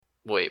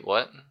Wait,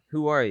 what?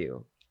 Who are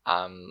you?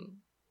 I'm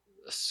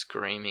a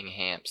screaming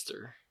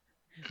hamster.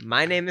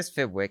 My name is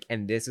Fibwick,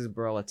 and this is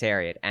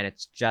Proletariat, and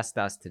it's just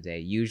us today.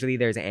 Usually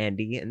there's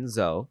Andy and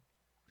Zoe,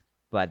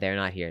 but they're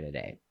not here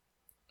today.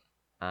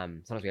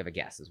 Sometimes we have a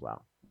guest as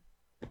well.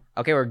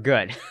 Okay, we're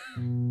good.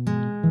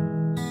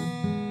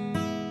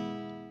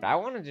 I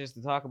wanted just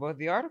to talk about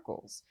the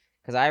articles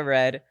because I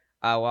read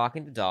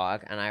Walking the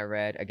Dog and I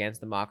read Against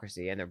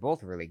Democracy, and they're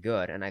both really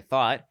good. And I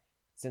thought,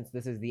 since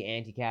this is the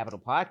anti-capital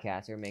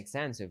podcast, it would make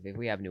sense if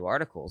we have new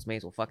articles, may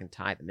as well fucking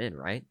tie them in,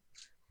 right?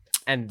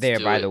 And Let's there,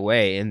 do by it. the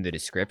way, in the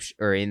description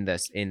or in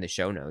the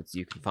show notes,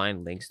 you can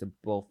find links to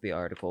both the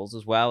articles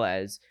as well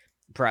as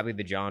probably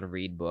the John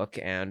Reed book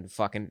and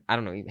fucking I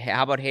don't know.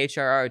 How about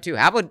HRR 2?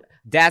 How about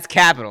Dad's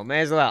Capital?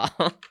 May as well.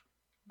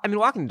 I mean,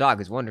 Walking the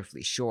Dog is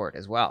wonderfully short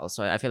as well,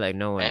 so I feel like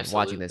no one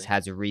watching this Absolutely.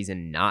 has a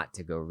reason not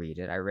to go read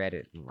it. I read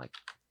it in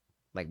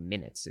like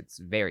minutes. It's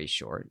very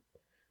short,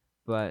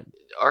 but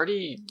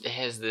Artie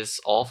has this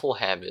awful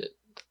habit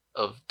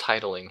of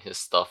titling his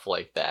stuff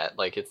like that.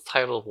 Like it's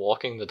titled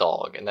 "Walking the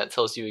Dog," and that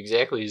tells you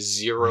exactly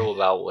zero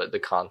about what the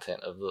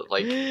content of the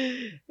like.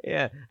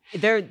 yeah,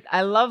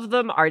 I love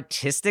them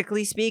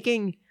artistically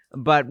speaking,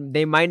 but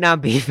they might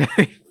not be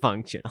very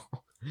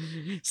functional.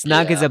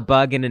 Snug is Yeah, a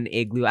bug in an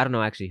igloo. I don't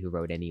know actually who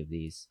wrote any of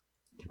these.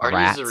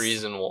 Artie's the Rats.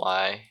 reason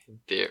why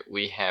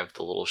we have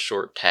the little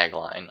short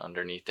tagline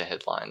underneath the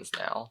headlines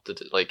now.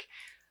 Like,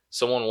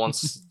 someone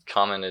once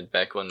commented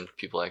back when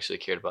people actually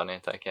cared about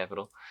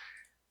anti-capital.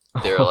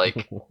 They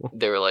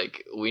were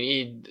like, we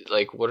need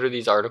like, what are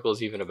these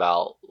articles even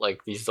about?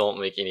 Like, these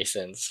don't make any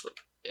sense.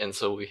 And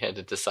so we had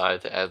to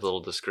decide to add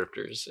little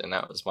descriptors, and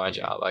that was my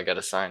job. I got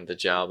assigned the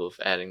job of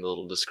adding the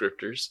little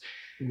descriptors.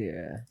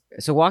 Yeah.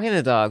 So Walking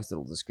the Dog's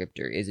little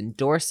descriptor is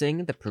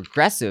endorsing the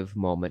progressive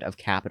moment of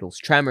Capital's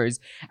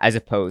tremors as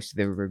opposed to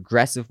the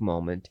regressive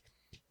moment.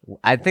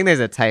 I think there's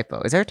a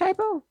typo. Is there a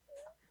typo?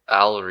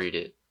 I'll read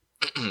it.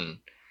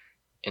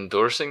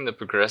 Endorsing the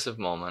progressive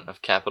moment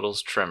of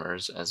capital's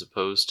tremors as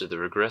opposed to the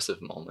regressive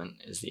moment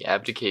is the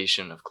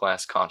abdication of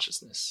class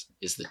consciousness,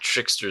 is the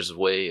trickster's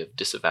way of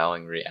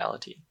disavowing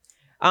reality.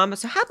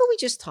 So how about we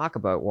just talk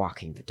about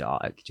Walking the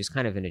Dog, just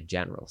kind of in a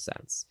general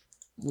sense?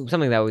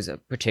 Something that was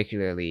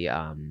particularly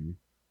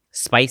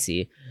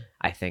spicy,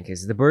 I think,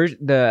 is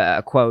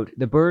the quote: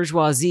 "The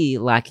bourgeoisie,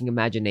 lacking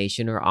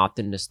imagination, are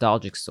often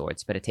nostalgic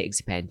sorts, but it takes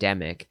a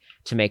pandemic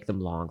to make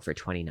them long for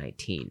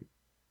 2019."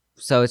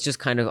 So it's just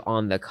kind of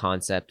on the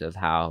concept of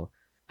how,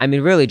 I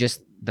mean, really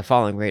just the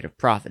falling rate of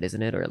profit,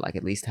 isn't it? Or like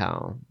at least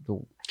how seems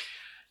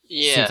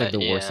like Yeah,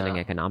 the worsening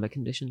yeah. economic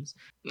conditions.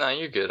 No,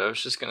 you're good. I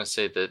was just gonna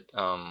say that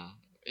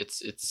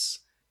it's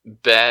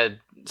bad,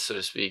 so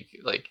to speak.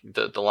 Like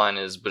the line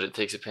is, but it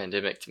takes a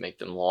pandemic to make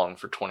them long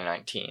for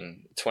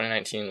 2019.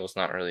 2019 was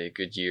not really a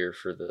good year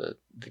for the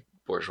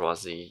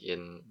bourgeoisie,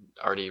 and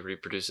already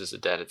reproduces a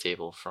data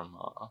table from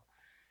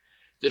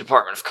the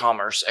Department of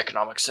Commerce,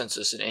 Economic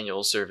Census, and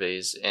Annual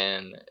Surveys,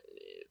 and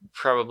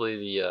probably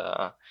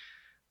the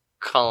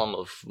column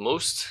of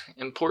most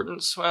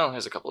importance. Well,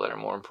 there's a couple that are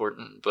more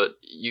important, but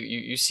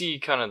you see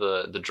kind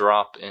of the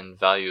drop in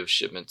value of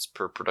shipments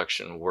per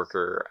production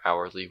worker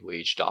hourly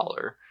wage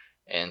dollar,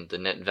 and the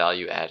net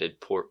value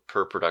added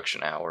per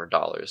production hour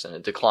dollars, and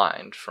it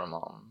declined from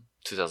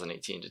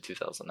 2018 to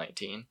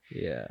 2019.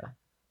 Yeah.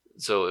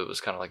 So it was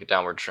kind of like a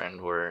downward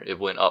trend where it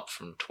went up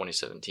from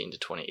 2017 to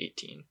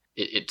 2018.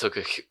 It took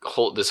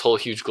this whole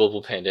huge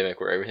global pandemic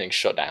where everything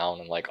shut down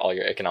and like all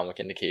your economic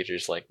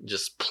indicators like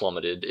just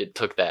plummeted. It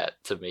took that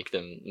to make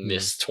them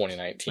miss What's it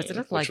 2019,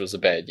 look which like? was a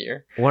bad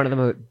year. One of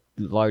the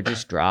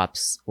largest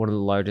drops, one of the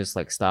largest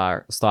like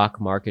stock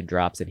market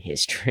drops in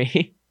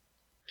history.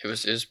 It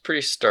was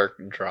pretty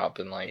stark drop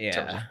in like terms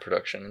Yeah. of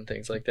production and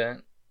things like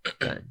that.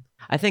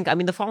 I think, I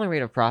mean, the falling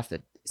rate of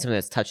profit, something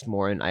that's touched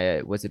more in,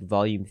 was it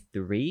volume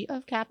 3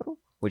 of Capital?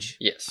 Which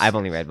Yes. I've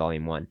only read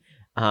volume 1.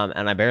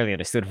 And I barely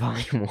understood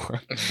volume 1.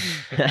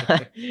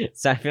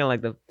 So I feel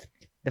like the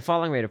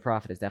falling rate of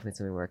profit is definitely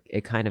something where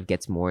it kind of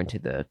gets more into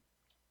the, it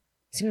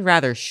seems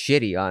rather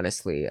shitty,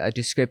 honestly, a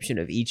description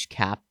of each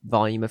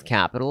volume of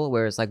Capital,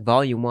 whereas like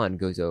volume 1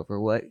 goes over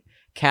what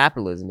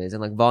capitalism is,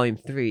 and like volume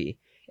 3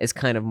 is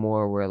kind of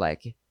more where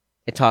like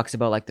it talks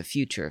about like the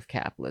future of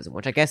capitalism,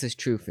 which I guess is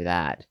true for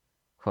that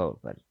quote,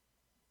 but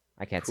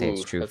I can't say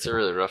it's Ooh, true that's for a that.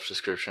 really rough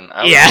description.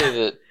 I would Yeah.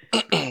 say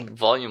that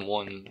volume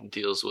 1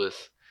 deals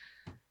with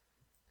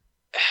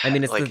I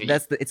mean, it's like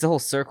it's the whole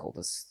circle.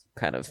 This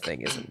kind of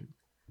thing, isn't?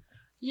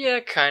 yeah,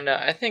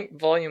 kinda. I think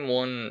Volume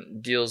One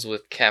deals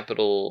with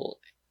capital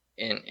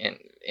in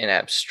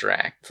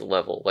abstract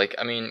level. Like,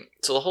 I mean,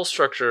 so the whole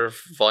structure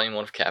of Volume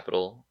One of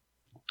Capital,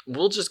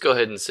 we'll just go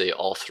ahead and say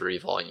all three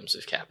volumes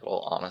of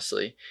Capital.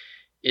 Honestly,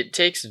 it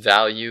takes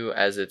value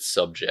as its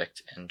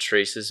subject and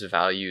traces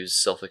value's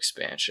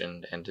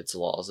self-expansion and its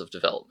laws of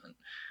development.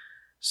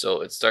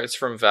 So it starts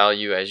from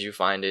value as you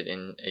find it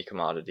in a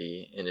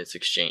commodity in its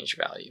exchange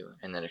value,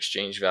 and then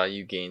exchange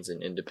value gains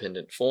an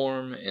independent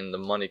form in the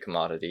money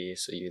commodity.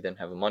 So you then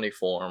have a money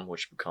form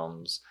which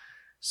becomes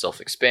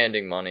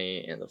self-expanding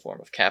money in the form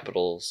of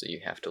capital, so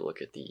you have to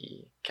look at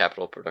the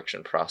capital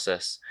production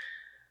process.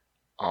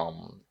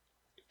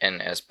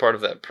 And as part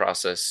of that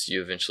process,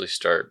 you eventually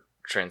start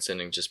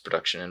transcending just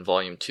production, and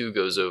Volume 2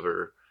 goes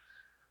over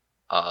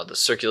the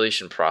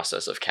circulation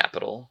process of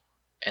capital,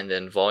 and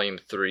then Volume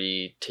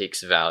 3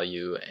 takes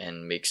value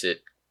and makes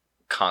it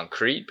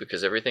concrete,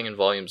 because everything in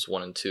Volumes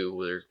 1 and 2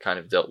 were kind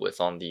of dealt with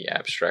on the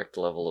abstract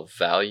level of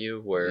value,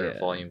 where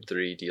Volume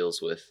 3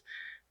 deals with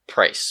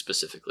price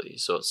specifically.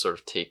 So it sort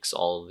of takes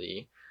all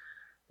the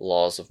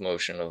laws of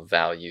motion of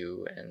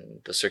value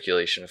and the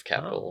circulation of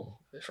capital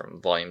from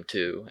Volume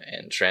 2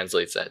 and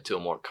translates that to a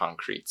more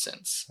concrete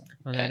sense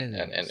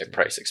and a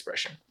price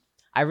expression.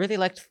 I really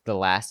liked the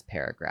last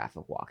paragraph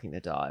of Walking the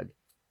Dog,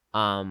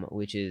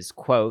 which is,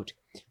 quote,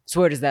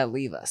 "So where does that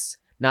leave us?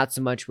 Not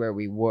so much where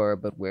we were,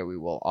 but where we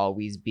will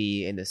always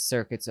be, in the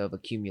circuits of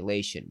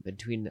accumulation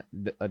between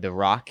the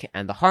rock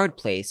and the hard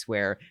place,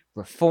 where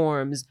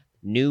reforms,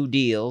 new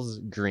deals,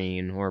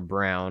 green or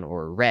brown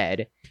or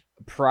red,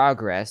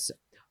 progress,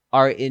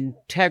 are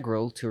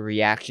integral to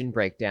reaction,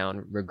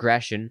 breakdown,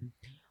 regression,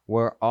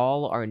 where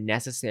all are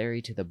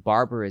necessary to the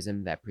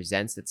barbarism that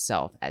presents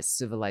itself as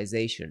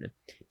civilization,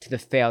 to the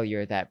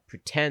failure that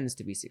pretends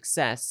to be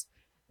success.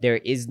 There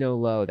is no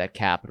low that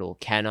capital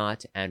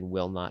cannot and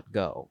will not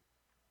go."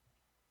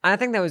 I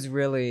think that was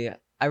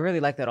I really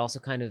like that also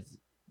kind of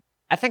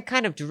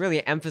to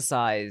really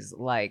emphasize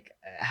like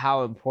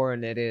how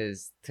important it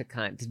is to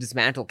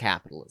dismantle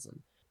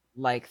capitalism.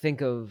 Like,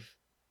 think of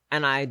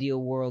an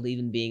ideal world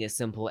even being as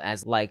simple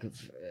as like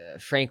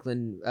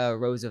Franklin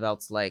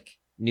Roosevelt's like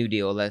New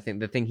Deal,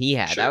 the thing he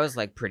had. Sure. That was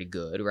like pretty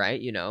good,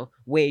 right? You know,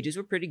 wages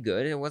were pretty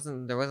good. It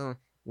wasn't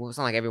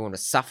like everyone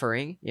was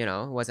suffering, you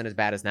know, it wasn't as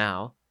bad as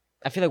now.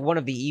 I feel like one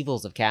of the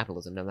evils of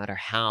capitalism, no matter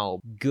how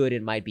good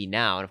it might be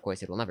now, and of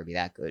course it will never be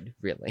that good,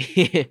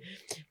 really,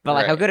 but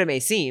like how good it may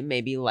seem,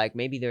 maybe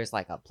there's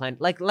like a plan,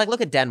 like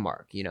look at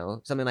Denmark, you know,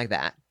 something like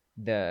that.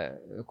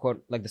 The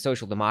quote, like the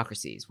social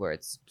democracies where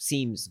it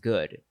seems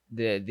good.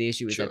 The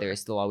issue is that there is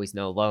still always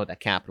no low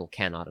that capital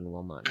cannot and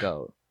will not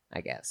go,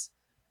 I guess.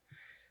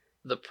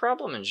 The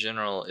problem in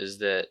general is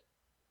that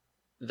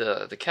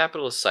the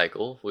capitalist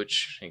cycle,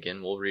 which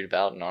again we'll read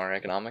about in our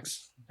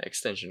economics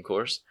extension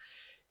course,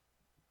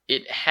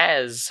 it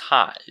has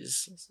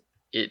highs,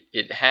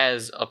 it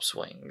has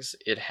upswings,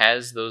 it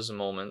has those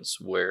moments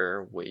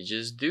where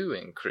wages do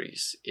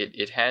increase,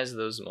 it has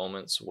those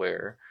moments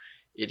where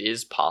it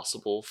is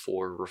possible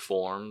for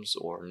reforms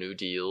or new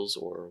deals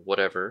or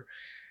whatever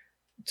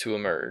to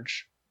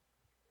emerge.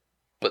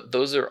 But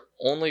those are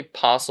only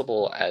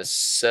possible as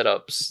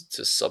setups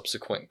to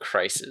subsequent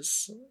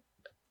crises.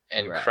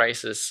 And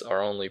crises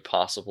are only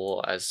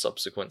possible as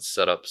subsequent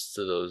setups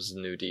to those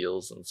new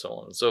deals and so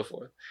on and so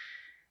forth.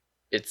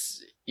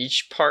 It's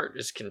each part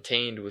is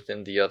contained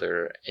within the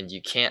other, and you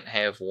can't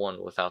have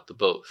one without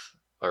both.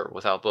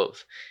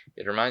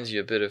 It reminds you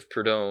a bit of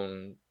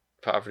Proudhon,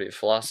 Poverty of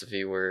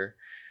Philosophy, where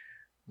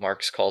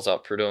Marx calls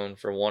out Proudhon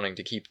for wanting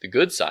to keep the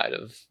good side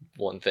of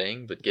one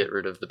thing, but get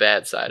rid of the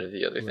bad side of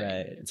the other thing.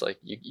 Right. It's like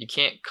you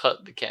can't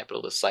cut the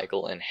capitalist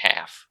cycle in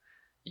half.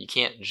 You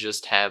can't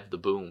just have the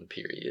boom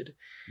period.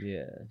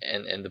 Yeah.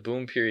 And the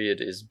boom period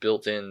is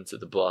built into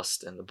the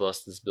bust, and the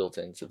bust is built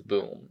into the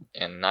boom.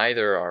 And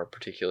neither are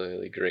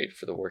particularly great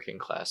for the working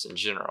class in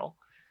general.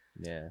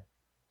 Yeah.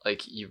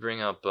 Like, you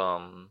bring up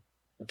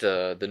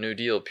the New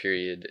Deal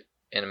period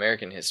in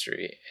American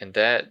history, and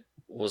that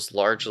was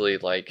largely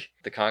like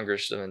the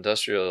Congress of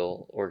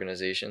Industrial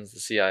Organizations, the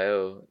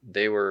CIO.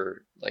 They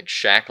were like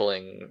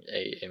shackling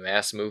a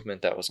mass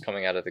movement that was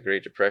coming out of the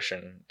Great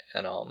Depression,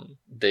 and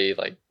they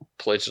like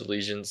pledged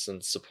allegiance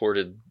and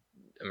supported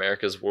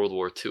America's World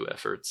War II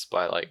efforts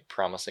by like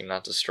promising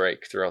not to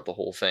strike throughout the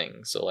whole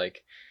thing. So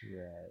like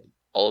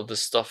all of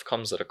this stuff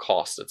comes at a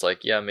cost. It's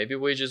like, yeah, maybe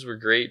wages were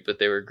great, but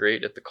they were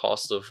great at the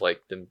cost of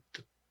like the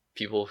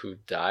people who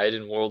died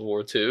in World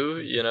War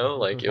II, you know,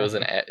 like it was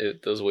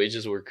those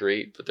wages were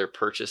great, but they're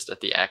purchased at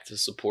the active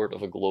support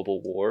of a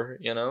global war,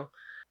 you know?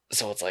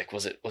 So it's like,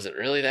 was it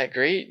really that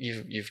great?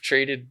 You've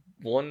traded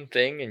one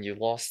thing and you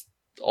lost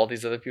all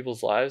these other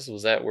people's lives.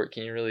 Was that work?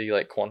 Can you really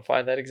like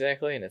quantify that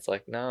exactly? And it's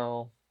like,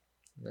 no,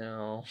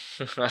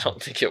 I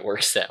don't think it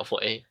works that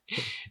way.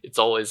 It's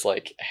always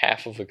like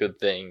half of a good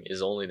thing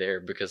is only there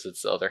because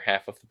it's the other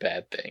half of the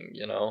bad thing,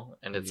 you know?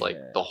 And it's like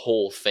the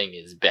whole thing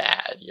is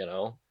bad, you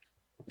know?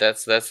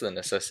 That's the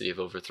necessity of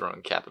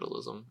overthrowing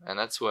capitalism. And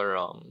that's where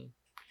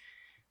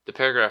the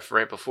paragraph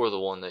right before the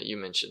one that you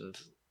mentioned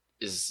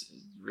is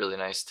really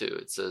nice too.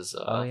 It says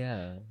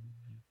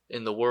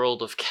in the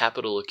world of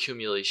capital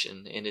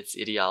accumulation, in its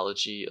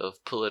ideology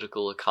of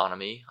political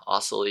economy,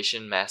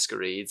 oscillation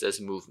masquerades as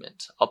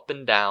movement. Up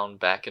and down,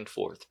 back and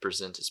forth,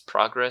 present as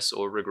progress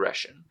or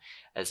regression,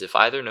 as if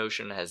either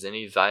notion has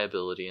any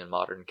viability in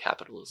modern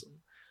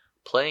capitalism.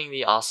 Playing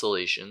the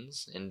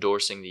oscillations,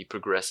 endorsing the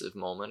progressive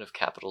moment of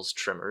capital's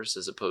tremors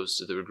as opposed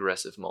to the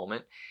regressive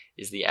moment,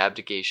 is the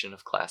abdication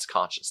of class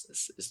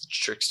consciousness, is the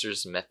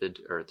trickster's method,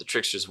 or the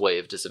trickster's way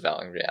of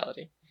disavowing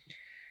reality.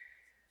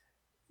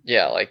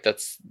 Yeah, like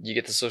that's you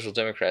get the social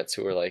democrats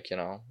who are like,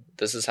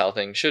 this is how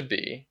things should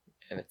be,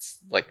 and it's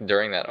like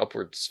during that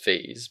upwards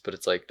phase, but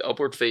it's like the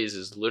upward phase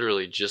is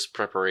literally just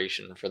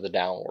preparation for the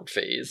downward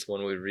phase.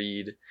 When we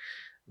read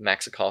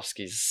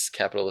Maxikovsky's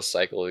capitalist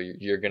cycle,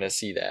 you're gonna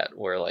see that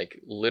where like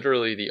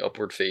literally the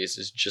upward phase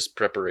is just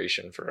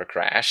preparation for a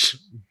crash.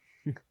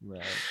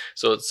 Right.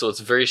 So it's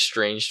very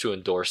strange to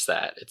endorse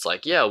that. It's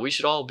like, yeah, we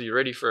should all be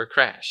ready for a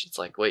crash. It's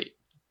like, wait,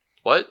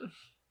 what?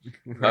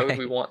 Why would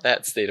we Right. want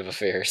that state of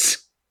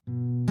affairs?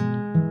 I'm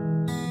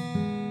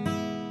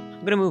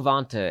gonna move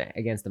on to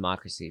Against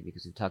Democracy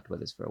because we've talked about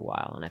this for a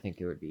while, and I think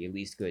it would be at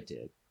least good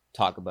to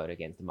talk about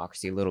Against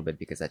Democracy a little bit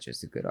because that's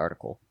just a good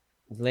article.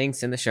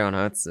 Links in the show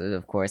notes,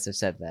 of course, I've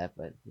said that,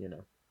 but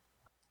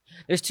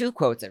there's two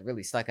quotes that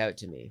really stuck out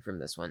to me from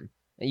this one.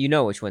 And you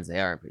know which ones they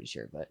are, I'm pretty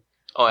sure, but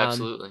Oh,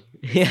 absolutely.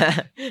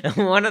 yeah,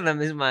 one of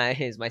them is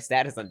my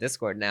status on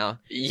Discord now.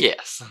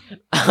 Yes.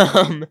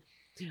 Um,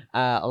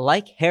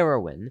 like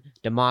heroin,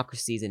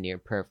 democracy is a near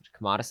perfect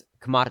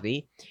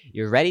commodity.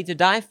 You're ready to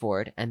die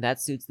for it, and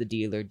that suits the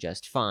dealer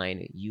just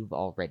fine. You've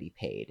already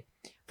paid.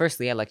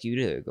 Firstly, I'd like you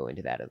to go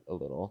into that a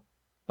little,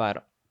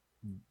 but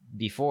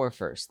before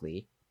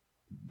firstly,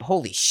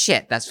 holy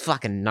shit, that's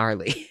fucking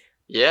gnarly.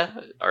 Yeah,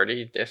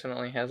 Artie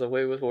definitely has a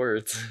way with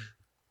words.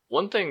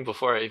 One thing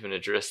before I even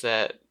address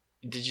that,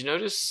 did you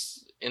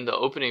notice in the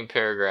opening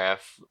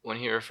paragraph when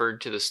he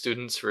referred to the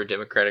Students for a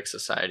Democratic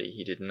Society,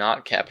 he did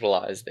not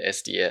capitalize the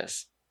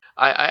SDS?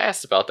 I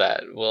asked about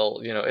that.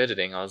 Well,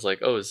 editing, I was like,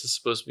 oh, is this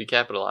supposed to be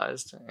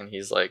capitalized? And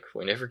he's like,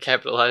 we never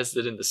capitalized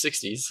it in the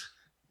 60s.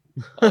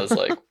 I was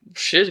like,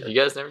 shit, if you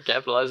guys never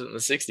capitalized it in the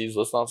 60s,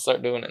 let's not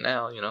start doing it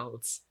now,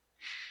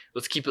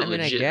 let's keep it I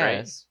mean, I legit,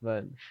 guess,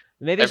 but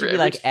maybe it should be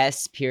like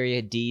S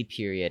period D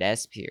period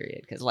S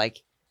period, because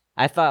like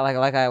I thought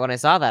when I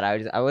saw that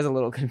I was a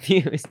little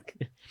confused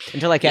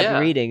until I kept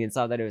reading and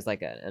saw that it was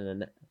like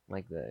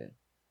like the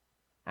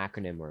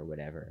acronym or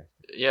whatever.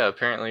 Yeah,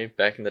 apparently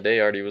back in the day,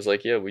 Artie was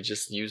like, yeah, we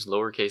just use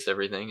lowercase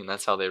everything, and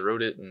that's how they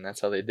wrote it, and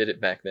that's how they did it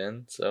back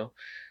then. So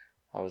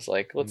I was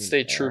like, let's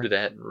stay true to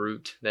that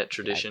root, that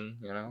tradition.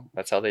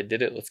 That's how they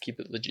did it. Let's keep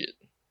it legit.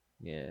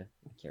 Yeah,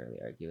 I can't really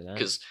argue with that.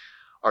 Because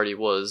Artie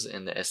was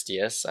in the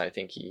SDS. I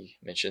think he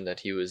mentioned that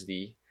he was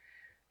the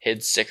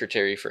head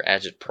secretary for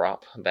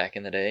Agitprop back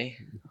in the day,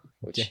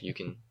 which you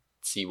can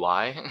see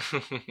why.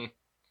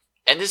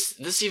 And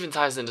this even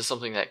ties into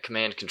something that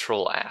Command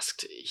Control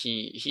asked.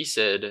 He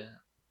said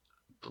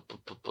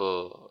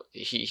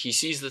he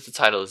sees that the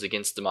title is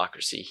Against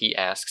Democracy. He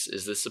asks,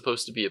 is this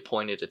supposed to be a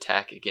pointed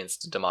attack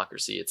against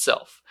democracy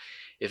itself?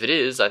 If it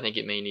is, I think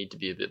it may need to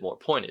be a bit more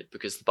pointed,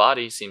 because the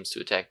body seems to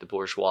attack the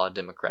bourgeois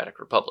democratic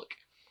republic.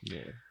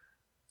 Yeah.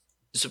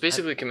 So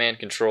basically, Command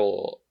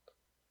Control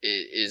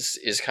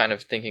is kind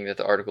of thinking that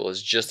the article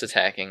is just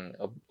attacking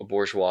a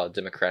bourgeois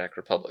democratic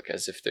republic,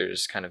 as if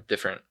there's kind of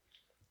different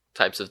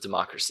types of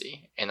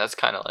democracy. And that's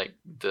kind of like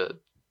the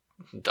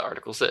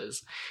article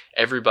says.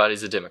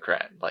 Everybody's a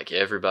Democrat. Like,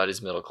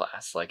 everybody's middle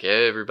class. Like,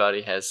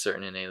 everybody has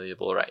certain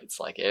inalienable rights.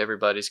 Like,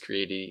 everybody's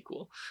created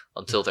equal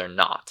until they're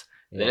not.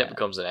 Then it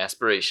becomes an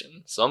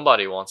aspiration.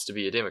 Somebody wants to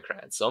be a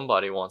Democrat.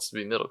 Somebody wants to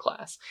be middle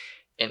class.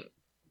 And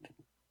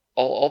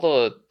all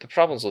the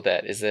problems with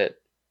that is that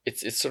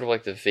it's sort of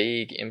like the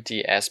vague,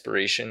 empty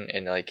aspiration,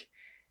 and like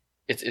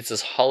it's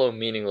this hollow,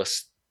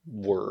 meaningless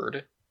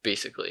word,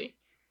 basically.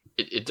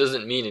 It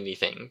doesn't mean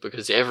anything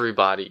because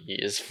everybody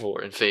is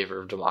in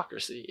favor of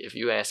democracy. If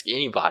you ask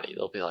anybody,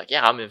 they'll be like,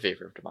 yeah, I'm in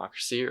favor of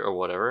democracy or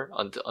whatever,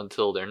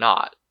 until they're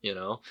not,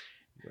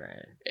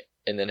 Right.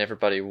 And then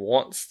everybody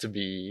wants to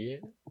be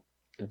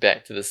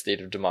back to the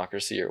state of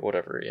democracy or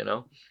whatever,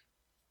 And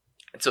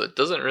so it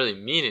doesn't really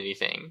mean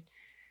anything.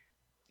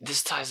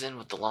 This ties in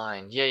with the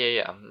line.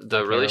 Yeah.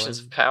 The relations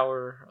of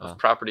power, of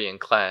property, and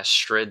class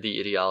shred the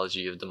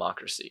ideology of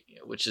democracy,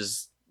 which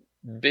is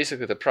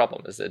basically the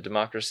problem, is that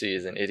democracy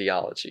is an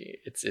ideology.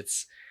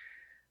 It's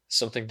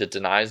something that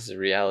denies the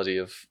reality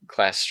of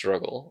class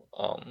struggle.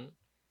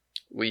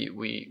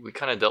 We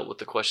kind of dealt with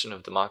the question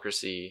of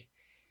democracy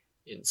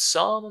in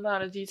some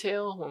amount of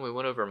detail when we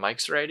went over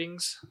Mike's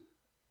writings,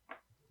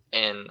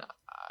 and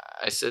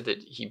I said that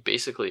he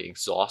basically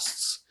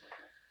exhausts.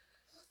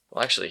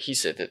 Well, actually, he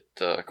said that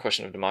the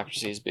question of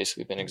democracy has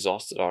basically been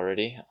exhausted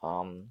already.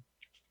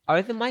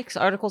 Are the Mike's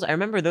articles? I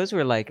remember those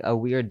were like a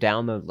weird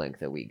download link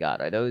that we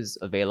got. Are those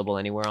available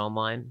anywhere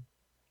online?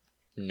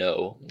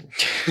 No.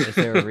 Is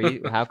there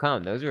a how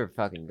come? Those were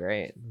fucking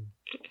great.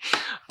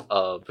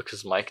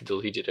 Because Mike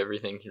deleted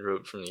everything he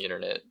wrote from the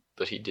internet,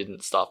 but he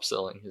didn't stop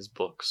selling his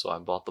book, so I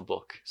bought the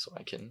book so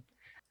I can.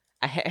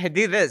 I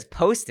do this,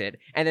 post it,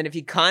 and then if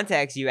he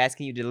contacts you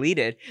asking you to delete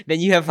it, then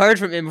you have heard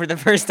from him for the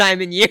first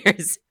time in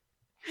years.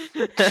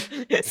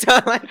 so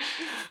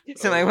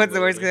what's the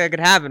worst thing that could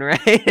happen,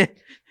 right?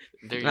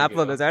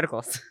 Upload those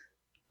articles.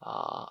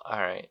 All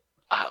right.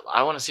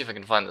 I want to see if I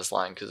can find this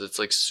line because it's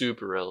like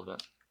super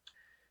relevant.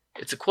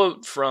 It's a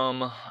quote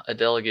from a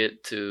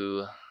delegate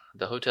to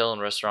the Hotel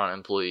and Restaurant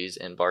Employees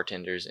and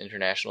Bartenders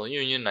International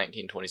Union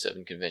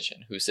 1927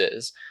 convention, who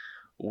says,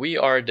 We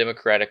are a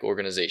democratic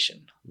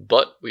organization,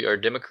 but we are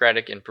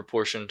democratic in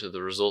proportion to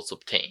the results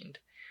obtained.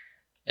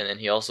 And then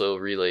he also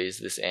relays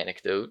this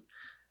anecdote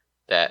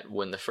that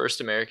when the first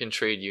American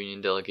trade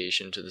union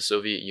delegation to the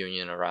Soviet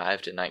Union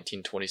arrived in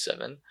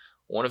 1927,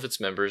 one of its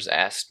members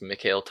asked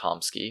Mikhail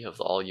Tomsky of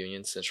the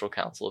All-Union Central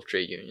Council of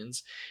Trade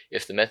Unions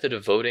if the method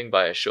of voting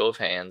by a show of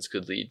hands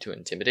could lead to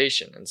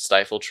intimidation and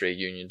stifle trade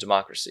union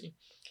democracy.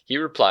 He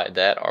replied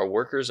that our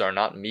workers are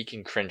not meek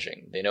and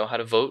cringing. They know how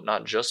to vote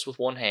not just with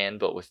one hand,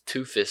 but with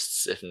two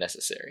fists if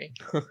necessary.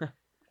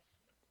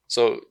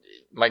 So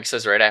Mike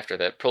says right after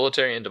that,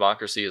 proletarian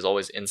democracy is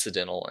always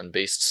incidental and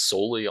based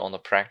solely on the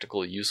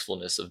practical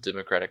usefulness of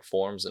democratic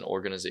forms and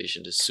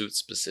organization to suit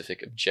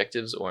specific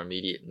objectives or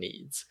immediate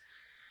needs.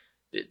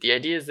 The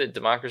idea is that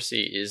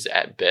democracy is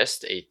at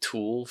best a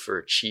tool for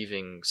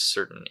achieving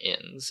certain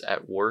ends.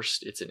 At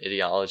worst, it's an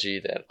ideology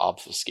that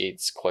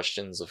obfuscates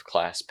questions of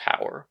class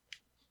power.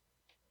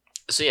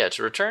 So yeah,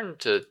 to return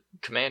to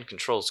Command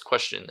Control's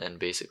question then,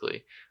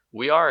 basically,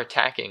 we are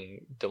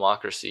attacking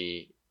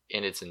democracy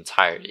in its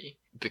entirety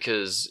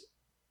because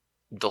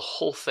the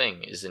whole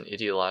thing is an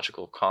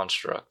ideological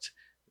construct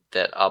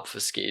that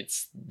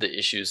obfuscates the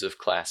issues of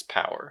class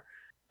power.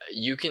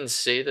 You can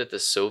say that the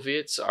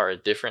Soviets are a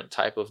different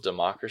type of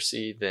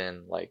democracy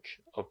than like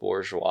a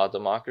bourgeois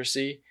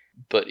democracy,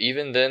 but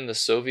even then the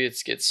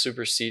Soviets get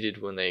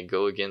superseded when they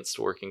go against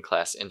working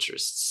class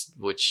interests,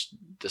 which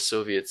the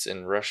Soviets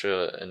in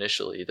Russia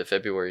initially, the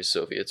February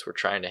Soviets, were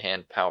trying to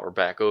hand power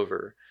back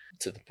over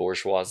to the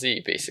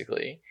bourgeoisie,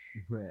 basically.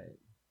 Right.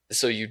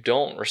 So you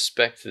don't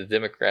respect the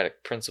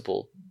democratic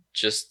principle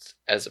just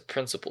as a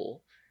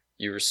principle.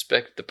 You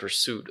respect the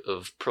pursuit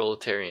of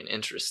proletarian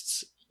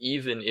interests,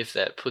 even if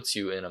that puts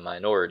you in a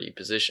minority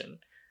position.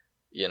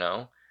 You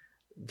know,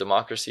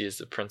 democracy is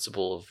the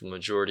principle of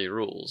majority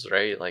rules,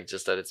 right? Like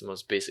just at its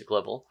most basic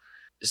level.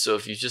 So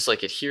if you just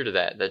like adhere to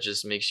that, that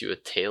just makes you a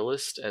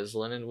tailist, as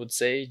Lenin would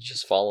say,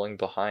 just following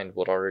behind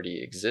what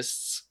already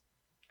exists,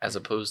 as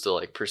opposed to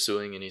like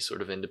pursuing any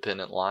sort of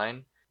independent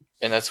line.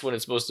 And that's when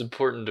it's most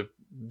important to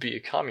be a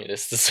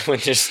communist, is when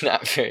there's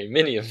not very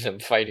many of them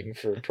fighting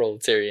for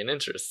proletarian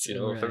interests. You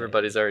know, If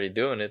everybody's already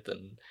doing it,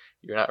 then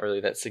you're not really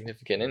that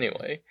significant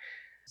anyway.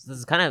 So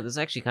this is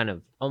actually kind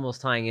of almost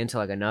tying into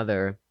like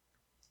another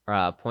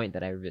point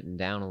that I written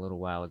down a little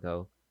while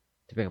ago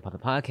to bring up on the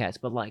podcast.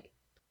 But like,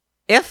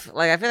 if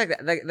like I feel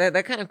like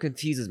that kind of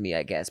confuses me,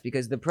 I guess,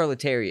 because the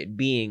proletariat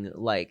being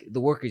like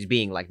the workers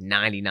being like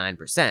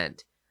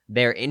 99%,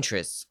 their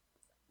interests,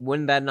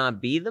 wouldn't that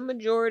not be the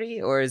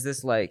majority, or is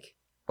this like,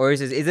 or is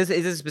this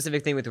a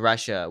specific thing with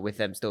Russia, with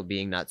them still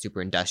being not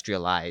super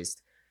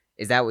industrialized?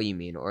 Is that what you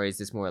mean, or is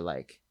this more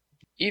like?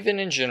 Even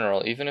in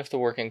general, even if the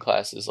working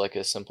class is like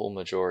a simple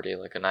majority,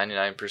 like a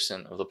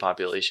 99% of the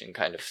population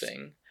kind of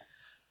thing,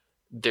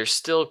 they're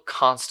still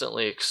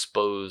constantly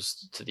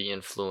exposed to the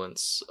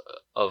influence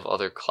of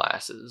other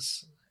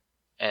classes.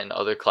 And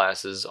other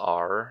classes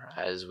are,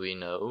 as we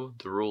know,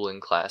 the ruling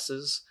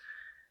classes,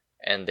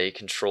 and they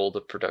control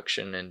the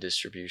production and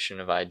distribution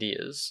of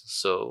ideas.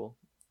 So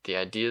the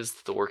ideas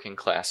that the working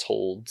class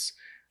holds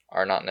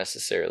are not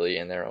necessarily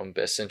in their own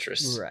best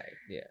interests. Right,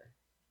 yeah.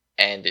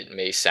 And it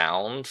may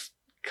sound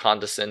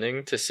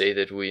condescending to say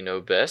that we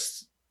know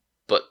best,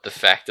 but the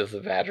fact of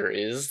the matter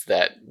is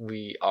that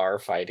we are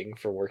fighting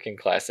for working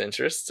class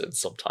interests, and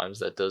sometimes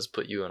that does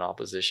put you in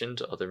opposition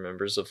to other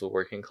members of the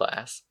working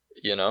class.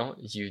 You know,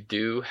 you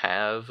do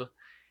have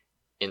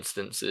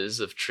instances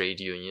of trade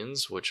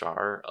unions, which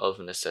are of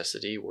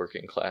necessity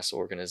working class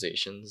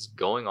organizations,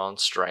 going on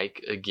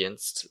strike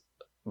against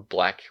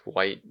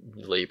black-white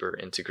labor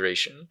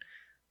integration,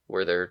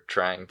 where they're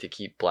trying to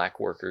keep black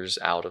workers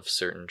out of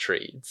certain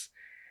trades.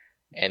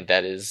 And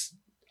that is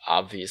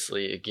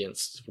obviously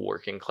against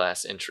working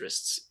class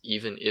interests,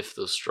 even if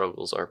those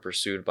struggles are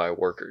pursued by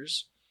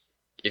workers.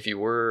 If you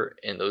were,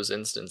 in those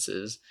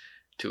instances,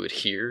 to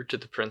adhere to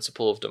the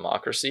principle of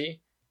democracy,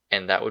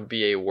 and that would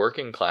be a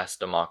working class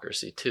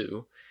democracy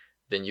too,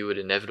 then you would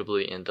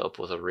inevitably end up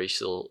with a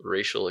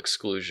racial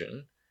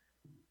exclusion.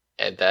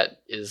 And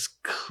that is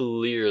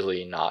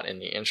clearly not in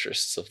the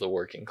interests of the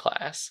working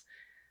class.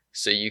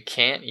 So you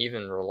can't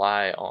even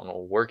rely on a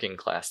working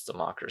class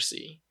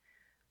democracy,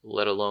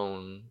 let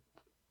alone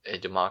a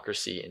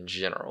democracy in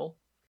general.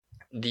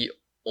 The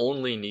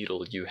only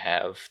needle you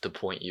have to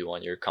point you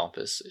on your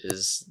compass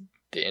is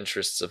the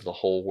interests of the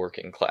whole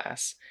working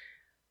class.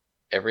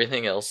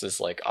 Everything else is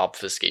like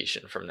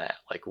obfuscation from that.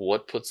 Like,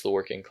 what puts the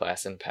working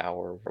class in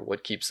power, or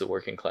what keeps the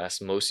working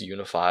class most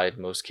unified,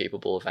 most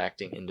capable of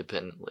acting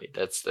independently?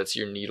 That's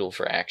your needle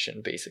for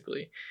action,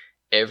 basically.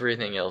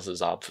 Everything else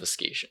is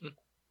obfuscation.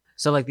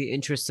 So like the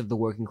interests of the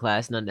working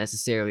class, not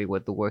necessarily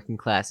what the working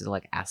class is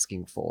like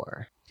asking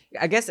for.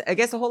 I guess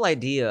the whole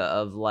idea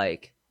of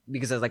like,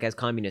 because as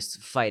communists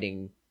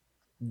fighting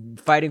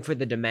for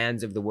the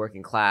demands of the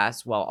working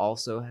class while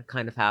also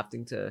kind of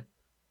having to,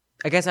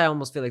 I guess I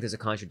almost feel like there's a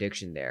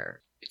contradiction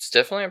there. It's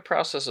definitely a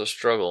process of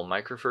struggle.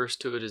 Mike refers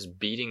to it as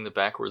beating the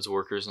backwards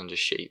workers into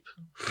shape.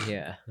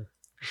 Yeah.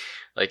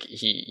 Like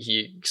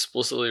he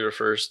explicitly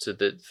refers to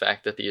the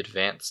fact that the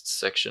advanced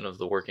section of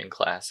the working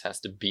class has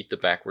to beat the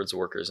backwards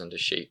workers into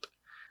shape.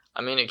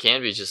 I mean, it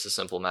can be just a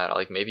simple matter.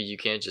 Like maybe you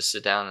can't just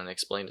sit down and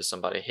explain to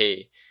somebody,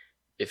 hey,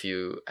 if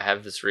you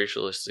have this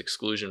racialist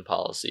exclusion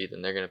policy,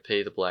 then they're going to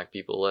pay the black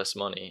people less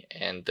money,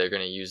 and they're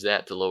going to use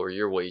that to lower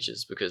your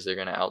wages because they're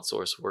going to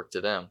outsource work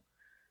to them.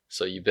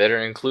 So you better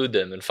include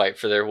them and fight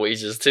for their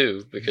wages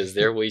too, because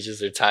their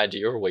wages are tied to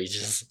your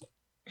wages.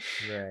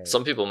 Right.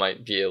 Some people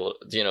might be able,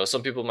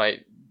 some people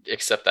might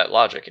accept that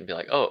logic and be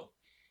like, oh,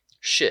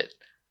 shit.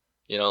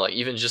 Like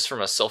even just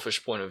from a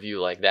selfish point of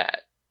view like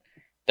that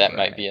Right.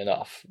 might be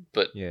enough.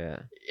 But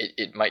Yeah.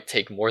 it might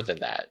take more than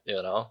that,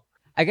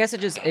 I guess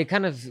it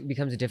kind of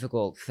becomes a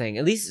difficult thing.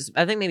 At least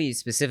I think maybe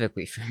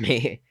specifically for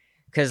me,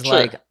 because Sure.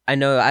 like I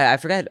know I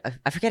forget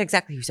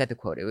exactly who said the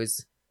quote.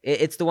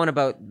 It's the one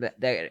about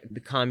that the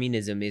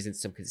communism isn't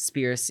some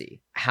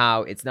conspiracy.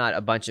 How it's not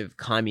a bunch of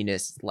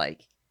communists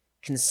like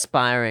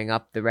conspiring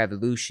up the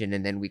revolution,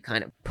 and then we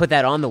kind of put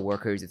that on the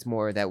workers. It's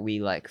more that we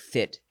like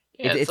fit.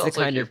 Yeah, It's sounds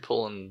the kind like you're of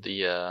pulling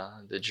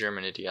the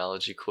German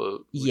ideology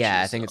quote.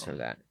 I think it's from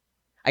that.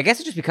 I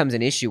guess it just becomes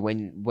an issue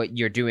when what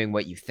you're doing,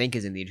 what you think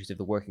is in the interest of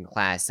the working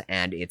class,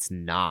 and it's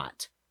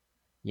not.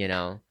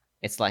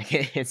 It's like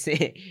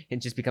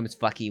it just becomes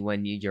fucky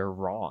when you're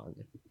wrong.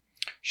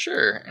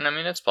 Sure, and I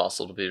mean it's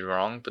possible to be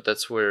wrong, but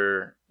that's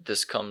where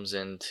this comes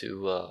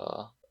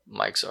into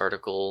Mike's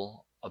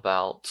article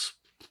about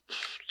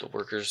the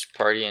Workers'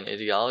 Party and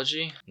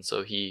ideology. And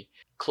so he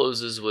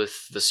closes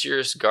with the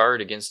serious guard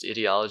against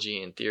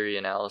ideology in theory,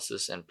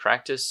 analysis, and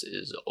practice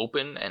is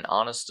open and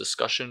honest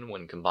discussion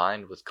when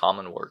combined with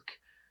common work.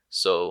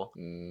 So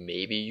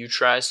maybe you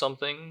try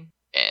something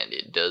and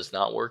it does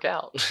not work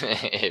out.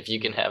 If you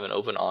can have an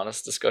open,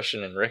 honest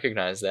discussion and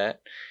recognize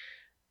that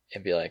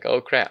and be like, oh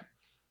crap,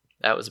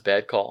 that was a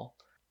bad call.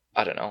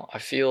 I don't know. I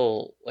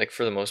feel like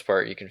for the most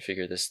part you can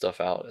figure this stuff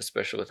out,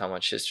 especially with how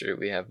much history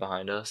we have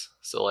behind us.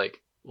 So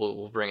like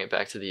we'll bring it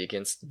back to the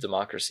Against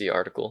Democracy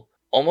article.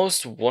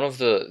 Almost one of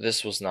the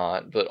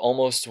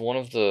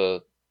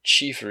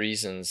chief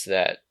reasons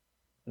that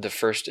the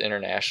first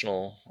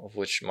international, of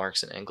which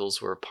Marx and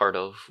Engels were a part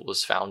of,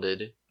 was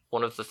founded,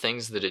 one of the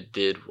things that it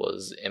did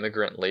was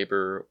immigrant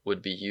labor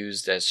would be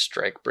used as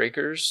strike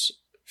breakers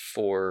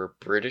for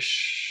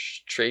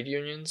British trade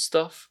union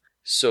stuff.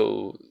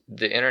 So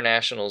the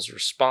International's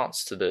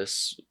response to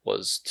this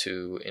was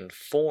to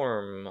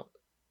inform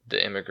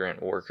the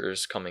immigrant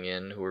workers coming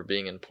in who were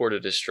being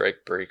imported as strike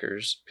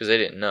breakers, because they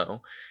didn't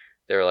know.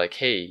 They were like,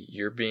 hey,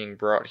 you're being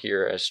brought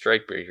here as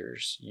strike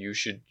breakers. You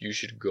should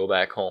go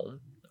back home.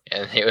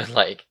 And they would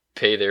like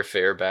pay their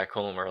fare back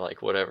home or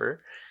like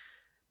whatever.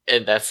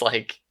 And that's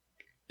like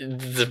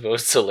the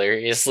most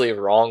hilariously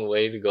wrong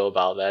way to go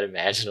about that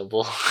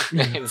imaginable.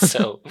 And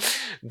so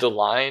the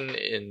line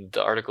in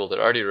the article that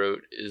Artie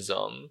wrote is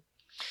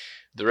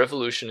the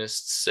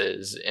revolutionist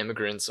says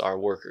immigrants are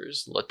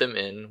workers. Let them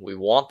in. We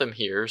want them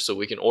here so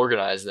we can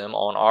organize them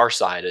on our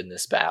side in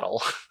this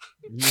battle.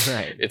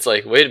 Right. It's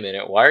like, wait a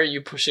minute, why are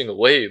you pushing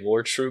away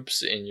more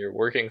troops in your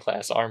working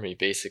class army,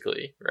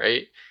 basically,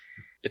 right?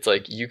 It's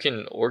like you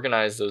can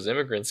organize those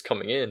immigrants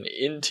coming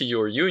into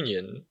your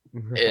union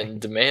and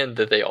demand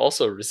that they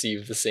also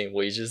receive the same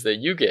wages that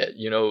you get.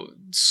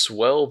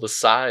 Swell the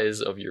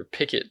size of your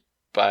picket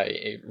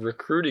by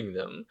recruiting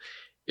them.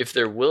 If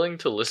they're willing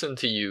to listen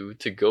to you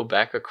to go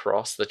back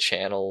across the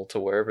channel to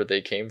wherever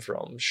they came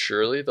from,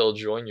 surely they'll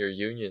join your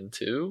union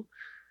too.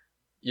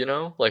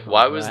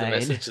 Why was the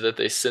message that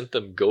they sent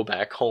them go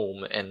back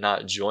home and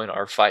not join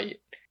our fight?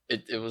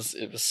 It was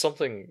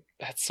something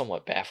that's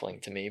somewhat baffling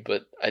to me,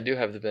 but I do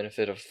have the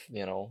benefit of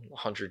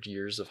 100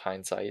 years of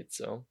hindsight.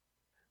 So,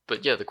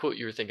 but yeah, the quote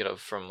you were thinking of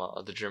from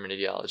the German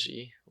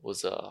ideology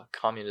was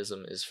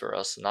communism is for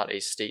us not a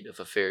state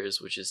of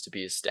affairs which is to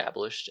be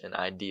established, an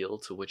ideal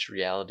to which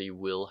reality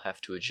will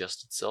have to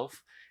adjust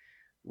itself.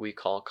 We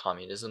call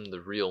communism the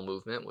real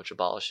movement which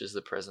abolishes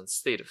the present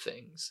state of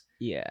things.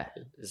 Yeah.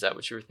 Is that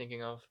what you were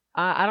thinking of?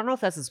 I don't know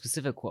if that's a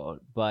specific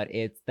quote, but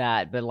it's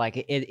that. But like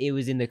it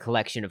was in the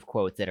collection of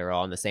quotes that are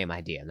all on the same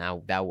idea.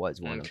 Now that was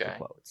one of the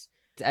quotes.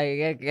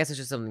 I guess it's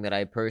just something that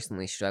I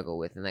personally struggle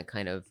with, and that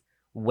kind of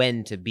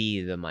when to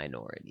be the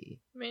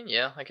minority. I mean,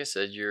 yeah, like I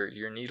said,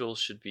 your needle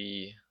should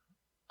be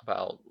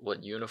about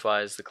what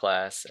unifies the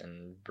class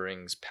and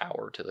brings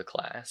power to the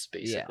class,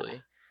 basically. Yeah.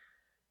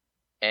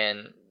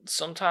 And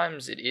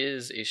sometimes it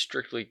is a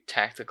strictly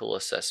tactical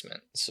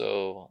assessment.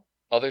 So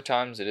other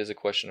times it is a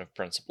question of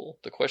principle.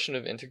 The question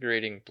of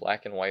integrating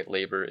black and white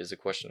labor is a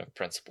question of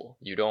principle.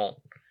 You don't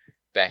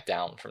back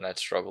down from that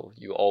struggle.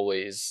 You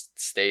always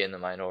stay in the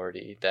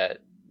minority that,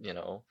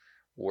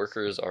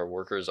 workers are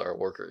workers are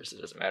workers.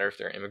 It doesn't matter if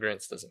they're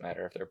immigrants, doesn't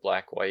matter if they're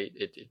black, white,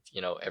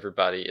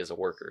 everybody is a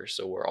worker.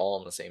 So we're all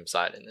on the same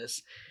side in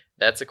this.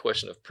 That's a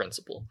question of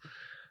principle.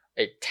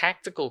 A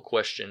tactical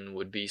question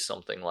would be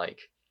something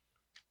like,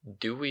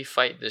 do we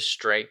fight this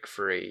strike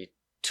for a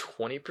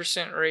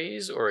 20%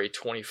 raise or a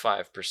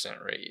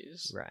 25%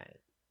 raise? Right.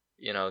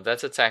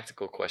 That's a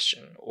tactical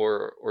question.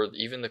 Or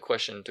even the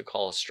question to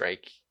call a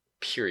strike,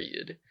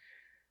 period.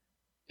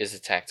 is a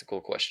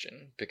tactical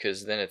question,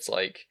 because then it's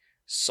like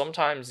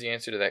sometimes the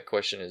answer to that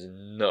question is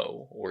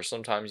no, or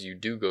sometimes you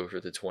do go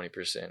for the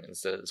 20%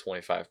 instead of the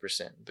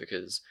 25%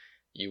 because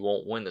you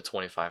won't win the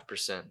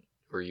 25%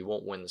 or you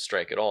won't win the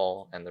strike at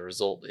all, and the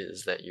result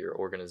is that your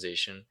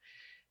organization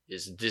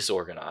is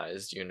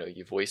disorganized.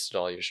 You've wasted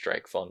all your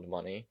strike fund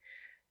money,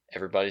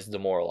 everybody's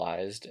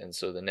demoralized, and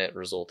so the net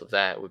result of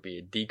that would be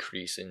a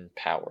decrease in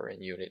power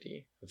and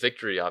unity.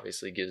 Victory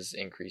obviously gives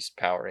increased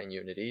power and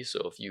unity,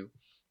 so if you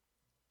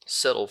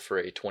settle for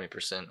a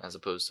 20% as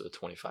opposed to a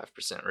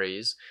 25%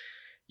 raise,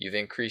 you've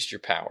increased your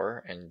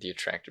power and the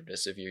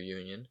attractiveness of your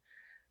union,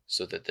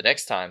 so that the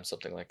next time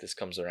something like this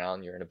comes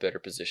around, you're in a better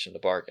position to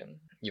bargain.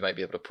 You might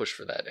be able to push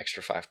for that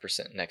extra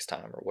 5% next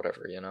time or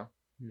whatever,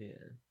 Yeah.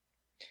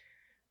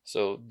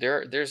 So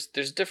there's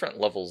different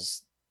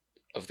levels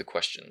of the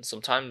question.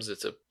 Sometimes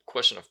it's a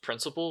question of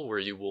principle where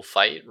you will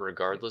fight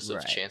regardless of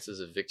Right. chances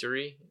of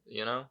victory,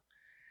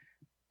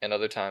 And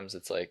other times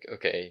it's like,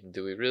 okay,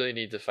 do we really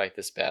need to fight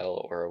this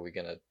battle, or are we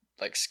gonna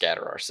like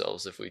scatter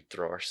ourselves if we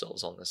throw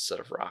ourselves on this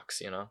set of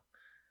rocks, And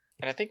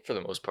I think for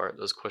the most part,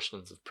 those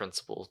questions of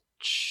principle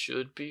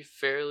should be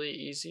fairly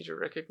easy to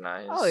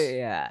recognize. Oh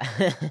yeah.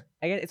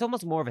 I guess it's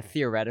almost more of a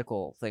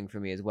theoretical thing for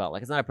me as well.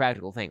 Like, it's not a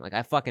practical thing. Like,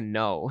 I fucking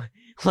know.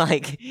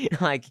 like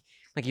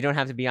you don't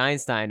have to be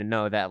Einstein to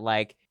know that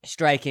like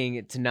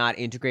striking to not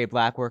integrate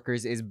black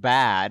workers is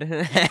bad.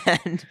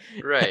 and,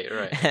 Right.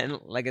 And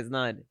like, it's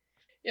not.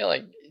 Yeah,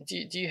 like,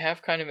 do you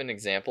have kind of an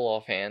example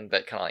offhand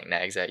that kind of like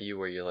nags at you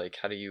where you're like,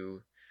 how do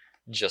you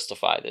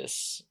justify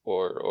this,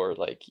 or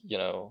like,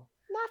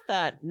 Not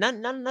that.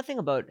 Nothing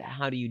about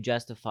how do you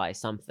justify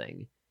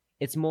something.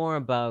 It's more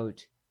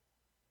about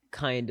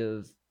kind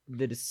of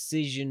the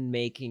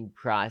decision-making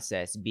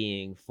process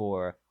being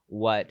for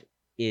what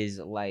is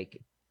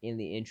like in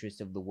the interest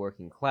of the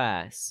working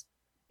class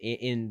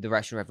in the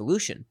Russian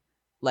Revolution.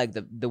 Like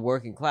the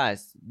working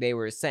class, they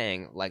were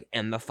saying like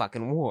end the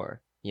fucking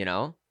war,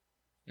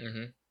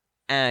 Mm-hmm.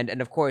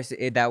 And of course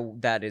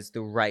that is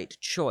the right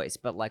choice.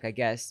 But like I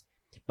guess,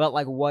 but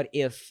like what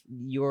if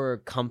your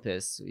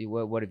compass,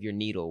 what if your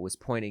needle was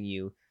pointing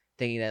you,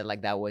 thinking that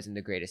like that wasn't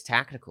the greatest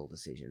tactical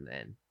decision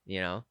then,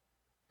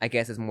 I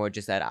guess it's more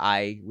just that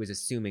I was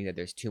assuming that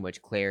there's too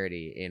much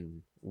clarity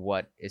in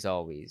what is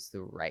always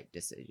the right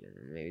decision.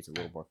 Maybe it's a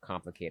little more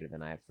complicated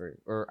than I have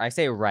or I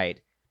say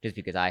right just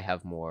because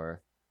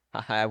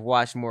I've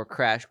watched more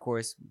Crash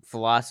Course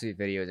philosophy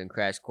videos and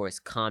Crash Course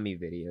commie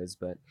videos,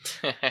 but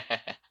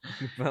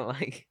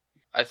like,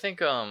 I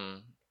think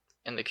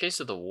in the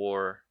case of the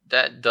war,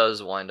 that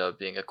does wind up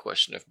being a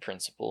question of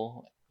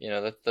principle.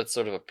 That's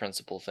sort of a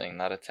principle thing,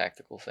 not a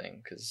tactical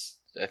thing, because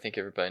I think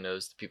everybody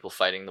knows the people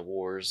fighting the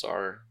wars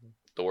are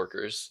the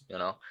workers,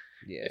 Yeah.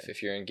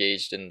 If you're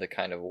engaged in the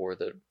kind of war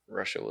that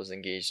Russia was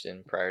engaged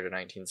in prior to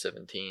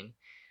 1917,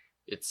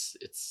 it's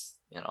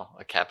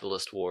a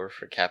capitalist war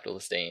for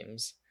capitalist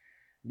aims.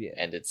 Yeah.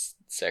 And it's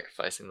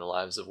sacrificing the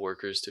lives of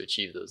workers to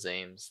achieve those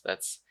aims.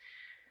 That's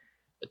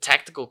a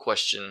tactical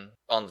question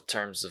on the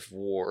terms of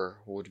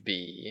war would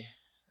be,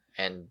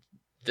 and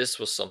this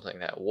was something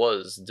that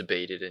was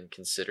debated and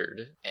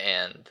considered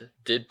and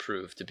did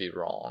prove to be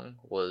wrong,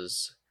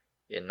 was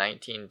in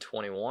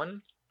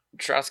 1921.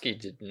 Trotsky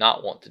did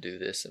not want to do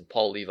this, and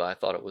Paul Levi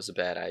thought it was a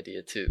bad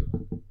idea too.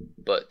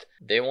 But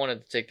they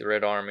wanted to take the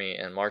Red Army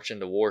and march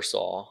into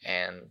Warsaw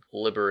and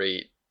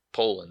liberate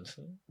Poland.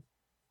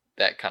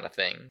 That kind of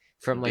thing.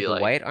 From like the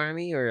White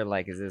Army, or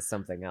like is this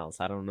something else?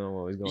 I don't know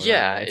what was going on.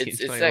 Yeah, it's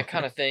that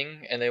kind of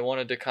thing, and they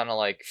wanted to kind of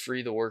like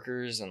free the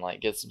workers and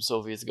like get some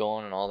Soviets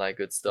going and all that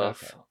good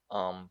stuff.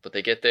 Okay. But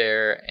they get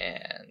there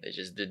and they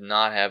just did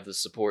not have the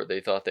support they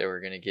thought they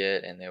were gonna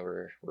get, and they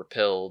were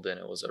repelled, and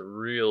it was a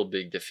real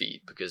big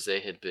defeat because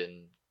they had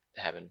been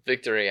having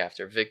victory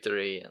after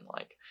victory, and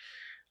like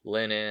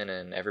Lenin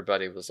and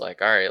everybody was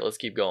like, "All right, let's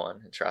keep going."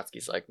 And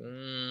Trotsky's like,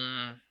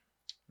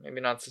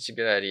 "Maybe not such a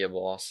good idea,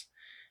 boss."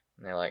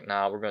 And they're like,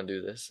 "Nah, we're gonna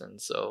do this."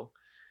 And so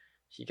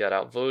he got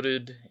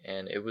outvoted,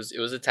 and it was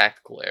a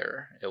tactical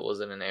error. It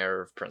wasn't an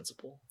error of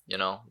principle.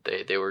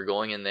 They were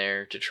going in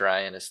there to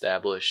try and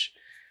establish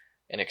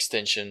an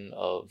extension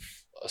of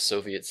a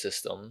Soviet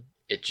system.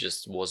 It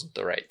just wasn't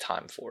the right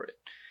time for it.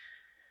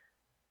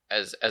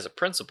 As a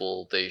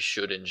principle, they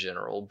should in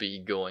general be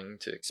going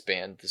to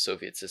expand the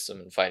Soviet system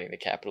and fighting the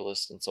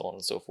capitalists and so on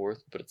and so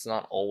forth, but it's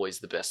not always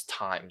the best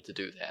time to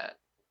do that.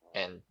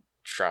 And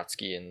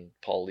Trotsky and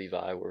Paul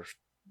Levi were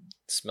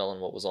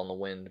smelling what was on the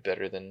wind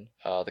better than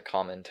the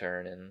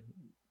Comintern and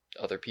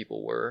other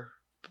people were,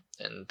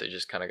 and they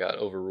just kind of got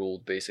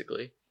overruled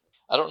basically.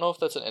 I don't know if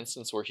that's an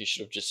instance where he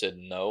should have just said,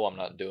 "No, I'm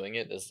not doing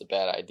it. This is a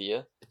bad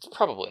idea." It's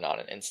probably not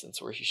an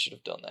instance where he should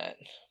have done that,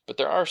 but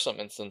there are some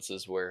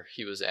instances where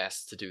he was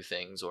asked to do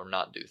things or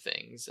not do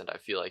things, and I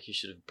feel like he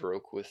should have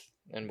broke with,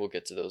 and we'll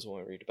get to those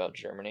when we read about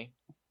Germany.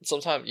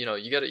 Sometimes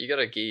you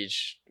gotta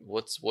gauge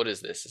what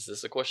is this? Is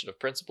this a question of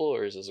principle,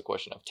 or is this a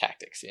question of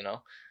tactics?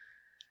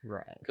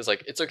 Right. Because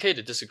like it's okay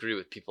to disagree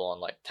with people on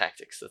like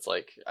tactics. It's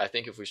like, I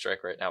think if we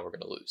strike right now, we're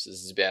gonna lose.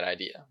 This is a bad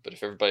idea. But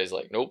if everybody's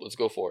like, "Nope, let's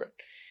go for it,"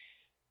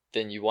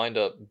 then you wind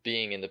up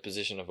being in the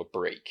position of a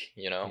break,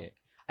 you know? Yeah.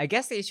 I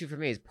guess the issue for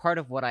me is part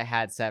of what I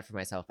had set for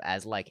myself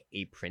as like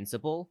a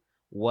principle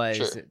was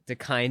Sure. to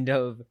kind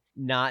of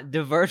not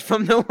divert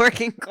from the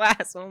working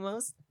class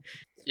almost.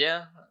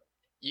 Yeah.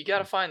 You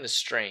gotta find the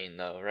strain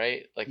though,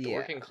 right? Like the Yeah.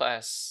 working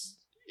class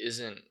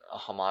isn't a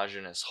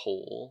homogenous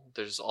whole.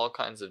 There's all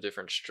kinds of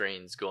different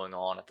strains going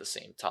on at the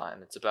same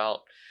time. It's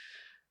about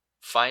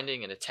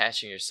finding and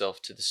attaching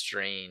yourself to the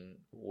strain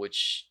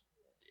which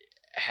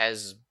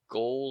has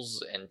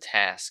goals and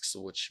tasks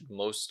which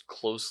most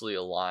closely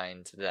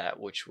align to that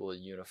which will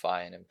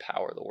unify and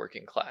empower the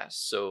working class.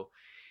 So,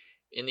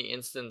 in the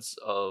instance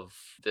of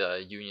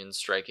the union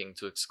striking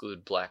to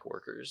exclude black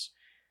workers,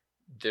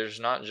 there's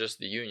not just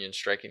the union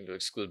striking to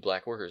exclude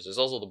black workers, there's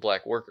also the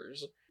black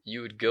workers.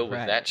 You would go with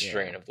Right, that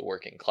strain yeah. of the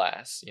working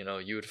class. You know,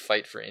 you would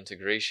fight for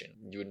integration.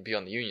 You wouldn't be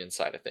on the union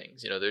side of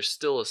things. You know, there's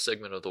still a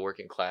segment of the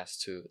working class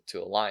to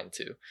align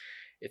to.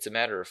 It's a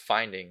matter of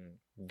finding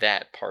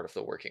that part of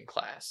the working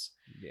class.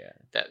 Yeah.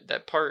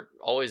 That part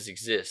always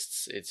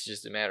exists. It's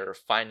just a matter of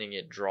finding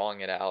it,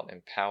 drawing it out,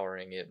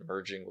 empowering it,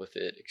 merging with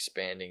it,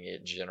 expanding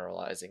it,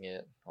 generalizing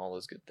it, all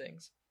those good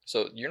things.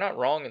 So you're not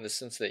wrong in the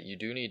sense that you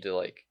do need to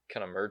like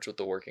kind of merge with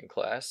the working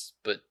class,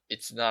 but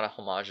it's not a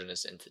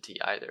homogenous entity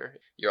either.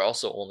 You're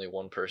also only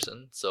one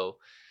person. So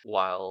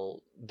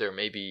while there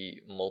may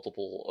be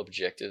multiple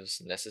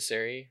objectives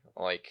necessary,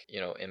 like, you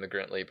know,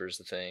 immigrant labor is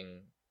the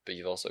thing, but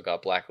you've also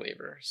got black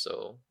labor.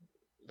 So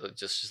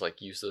just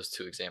like use those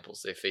two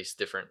examples. They face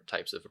different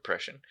types of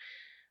oppression,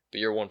 but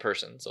you're one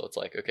person. So it's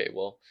like, okay,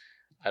 well,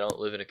 I don't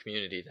live in a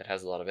community that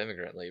has a lot of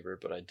immigrant labor,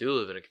 but I do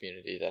live in a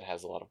community that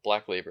has a lot of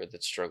black labor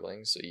that's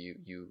struggling. So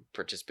you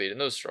participate in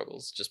those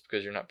struggles. Just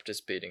because you're not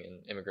participating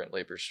in immigrant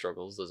labor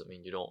struggles doesn't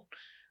mean you don't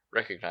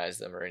recognize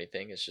them or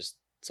anything. It's just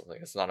something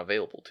that's not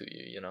available to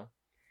you, you know?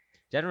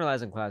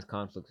 Generalizing class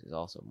conflicts is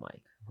also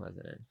Mike,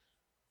 wasn't it?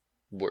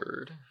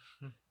 Word.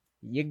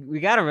 We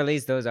gotta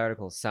release those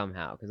articles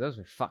somehow because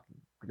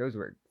those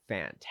were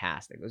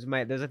fantastic. Those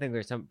I think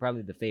are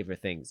probably the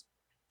favorite things,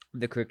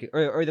 the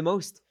curriculum or the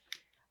most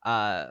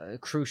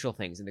crucial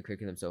things in the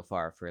curriculum so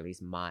far for at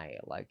least my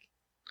like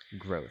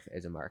growth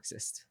as a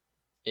Marxist.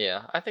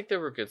 Yeah, I think they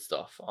were good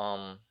stuff.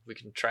 We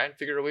can try and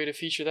figure a way to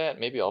feature that.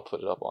 Maybe I'll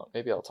put it up on.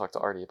 Maybe I'll talk to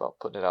Artie about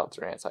putting it out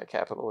through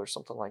Anti-Capital or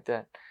something like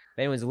that. If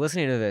anyone's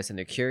listening to this and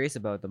they're curious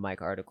about the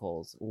Mike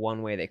articles,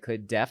 one way they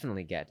could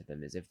definitely get to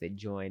them is if they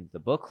joined the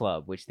book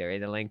club, which there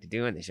is a link to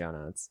do in the show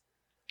notes.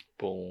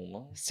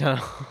 Boom. So,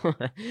 so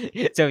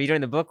if you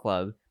join the book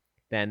club,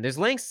 then there's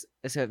links.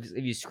 So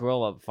if you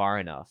scroll up far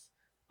enough,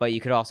 but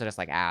you could also just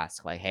like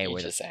ask, like, "Hey, You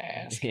where just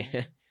ask.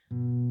 Yeah.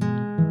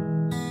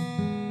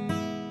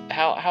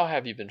 How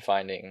have you been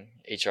finding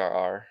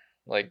HRR?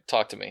 Like,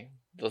 talk to me.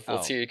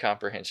 Let's hear your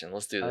comprehension.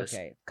 Let's do this.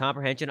 Okay,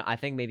 comprehension. I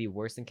think maybe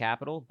worse than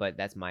capital, but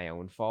that's my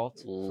own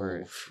fault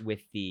with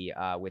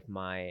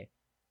my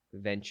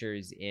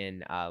ventures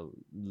in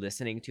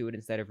listening to it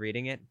instead of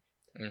reading it.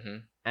 Mm-hmm.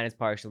 And it's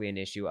partially an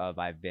issue of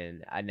I've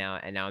been now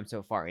I'm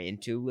so far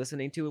into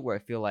listening to it where I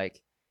feel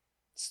like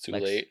It's too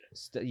like, late.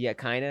 Yeah,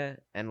 kind of,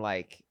 and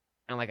like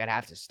I'd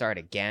have to start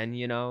again,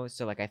 you know.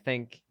 So like I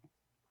think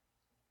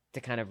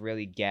to kind of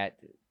really get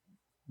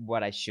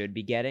what I should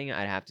be getting,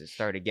 I'd have to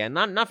start again,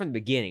 not from the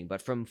beginning,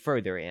 but from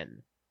further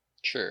in.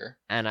 Sure.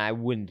 And I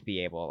wouldn't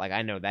be able, like,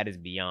 I know that is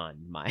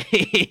beyond my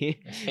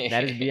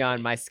that is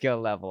beyond my skill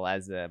level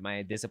as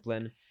my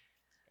discipline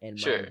and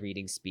my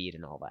reading speed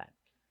and all that.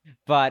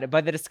 But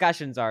the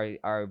discussions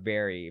are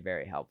very,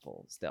 very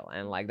helpful still,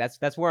 and like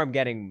that's where I'm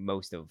getting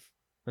most of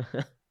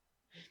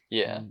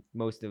yeah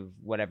most of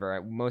what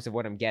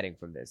I'm getting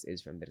from this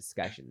is from the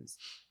discussions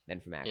than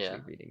from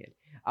actually reading it.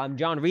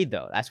 John Reed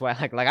though, that's why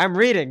like I'm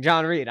reading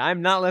John Reed.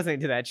 I'm not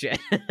listening to that shit.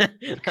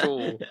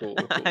 cool.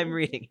 I'm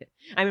reading it.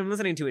 I mean, I'm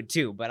listening to it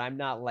too, but I'm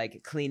not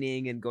like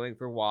cleaning and going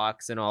for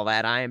walks and all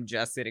that. I am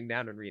just sitting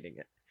down and reading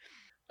it.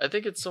 I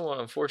think it's somewhat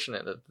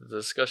unfortunate that the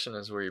discussion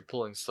is where you're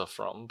pulling stuff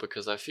from,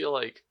 because I feel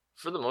like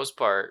for the most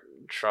part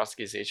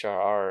Trotsky's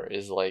HRR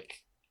is like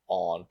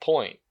on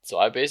point. So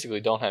I basically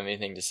don't have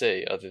anything to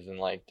say other than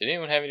like, did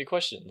anyone have any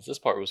questions? This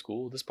part was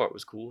cool. This part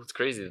was cool. It's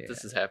crazy that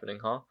this is happening,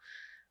 huh?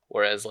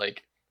 Whereas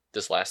like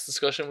this last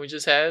discussion we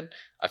just had,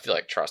 I feel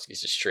like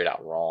Trotsky's just straight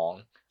out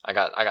wrong. I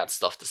got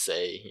stuff to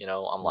say, you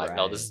know. I'm like,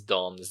 no, this is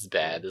dumb. This is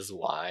bad. This is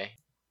why.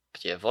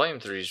 But yeah, volume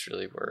 3 is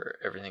really where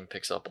everything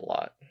picks up a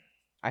lot.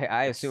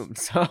 I assume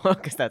so,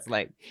 because that's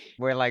like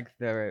where like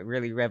the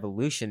really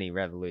revolution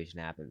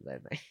happens, I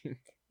think.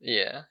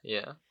 Yeah.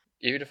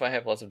 Even if I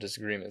have lots of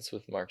disagreements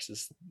with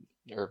Marxists,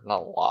 or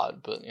not a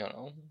lot, but you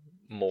know,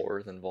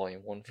 more than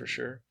volume 1 for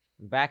sure.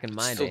 Back in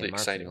my day,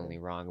 Marx was only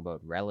wrong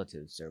about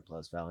relative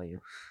surplus value.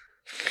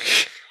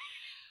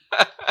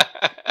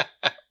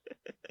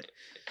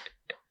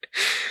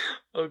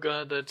 Oh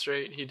god, that's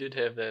right. He did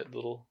have that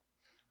little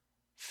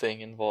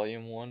thing in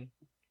volume 1.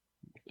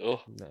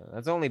 Oh. No,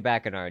 that's only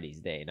back in Artie's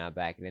day, not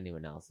back in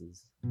anyone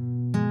else's.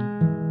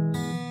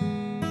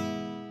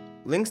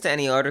 Links to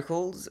any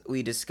articles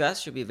we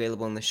discuss should be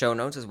available in the show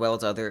notes, as well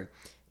as other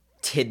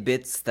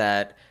tidbits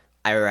that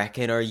I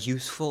reckon are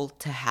useful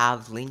to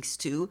have links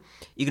to.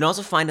 You can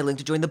also find a link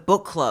to join the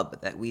book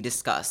club that we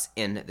discuss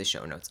in the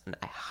show notes, and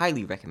I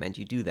highly recommend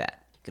you do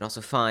that. You can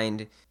also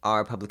find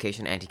our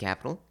publication,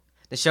 Anti-Capital.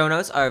 The show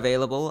notes are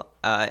available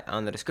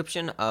on the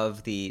description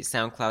of the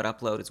SoundCloud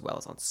upload, as well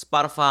as on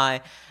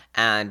Spotify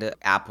and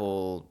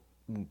Apple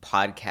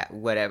Podcast,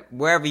 whatever,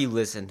 wherever you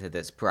listen to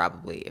this.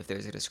 Probably, if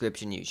there's a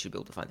description, you should be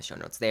able to find the show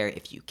notes there.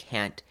 If you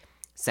can't,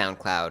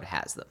 SoundCloud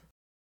has them.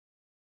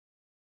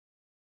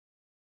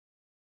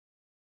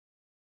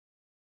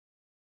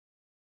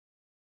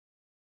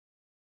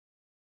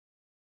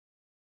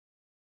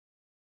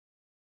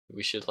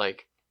 We should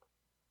like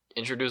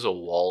introduce a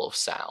wall of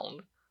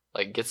sound.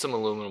 Like get some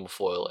aluminum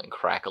foil and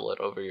crackle it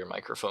over your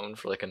microphone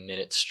for like a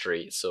minute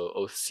straight so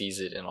Oath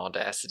sees it in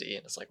Audacity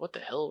and it's like, what the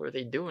hell were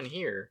they doing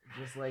here?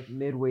 Just like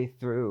midway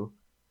through,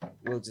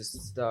 we'll just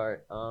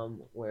start.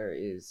 Where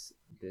is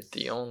this?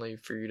 The only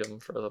freedom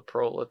for the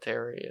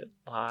proletariat.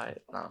 Nah.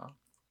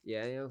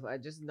 Yeah, I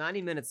just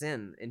 90 minutes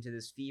into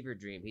this fever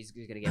dream, he's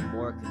gonna get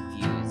more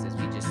confused as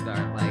we just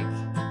start like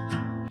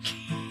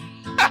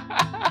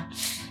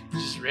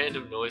Just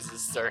random noises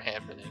start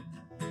happening.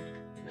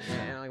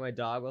 and like my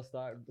dog will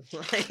start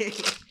like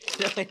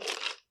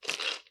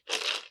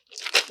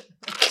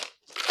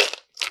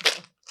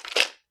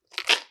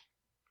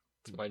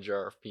It's my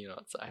jar of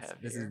peanuts I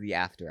have this here. is the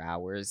after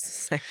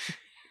hours.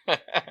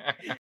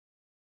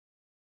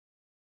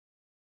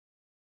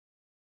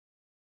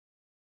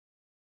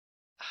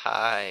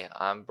 Hi,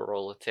 I'm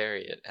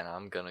Proletariat and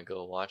I'm gonna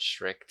go watch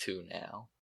Shrek 2 now.